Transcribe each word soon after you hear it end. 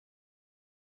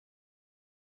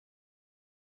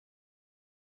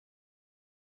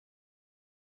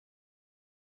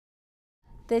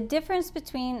The difference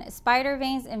between spider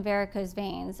veins and varicose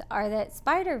veins are that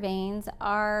spider veins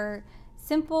are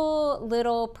simple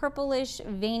little purplish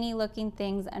veiny looking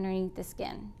things underneath the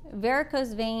skin.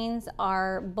 Varicose veins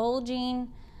are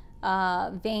bulging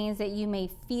veins that you may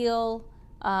feel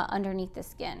underneath the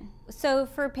skin. So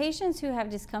for patients who have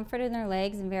discomfort in their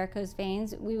legs and varicose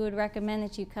veins, we would recommend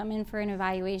that you come in for an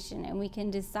evaluation and we can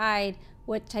decide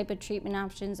what type of treatment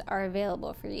options are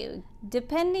available for you.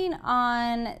 Depending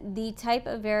on the type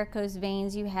of varicose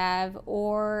veins you have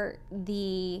or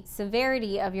the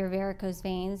severity of your varicose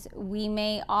veins, we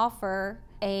may offer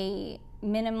a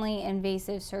minimally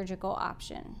invasive surgical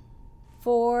option.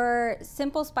 For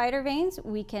simple spider veins,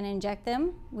 we can inject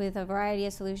them with a variety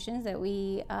of solutions that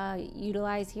we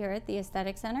utilize here at the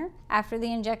Aesthetic Center. After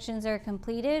the injections are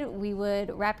completed, we would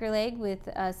wrap your leg with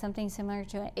something similar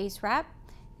to an ACE wrap.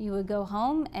 You would go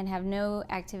home and have no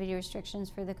activity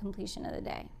restrictions for the completion of the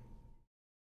day.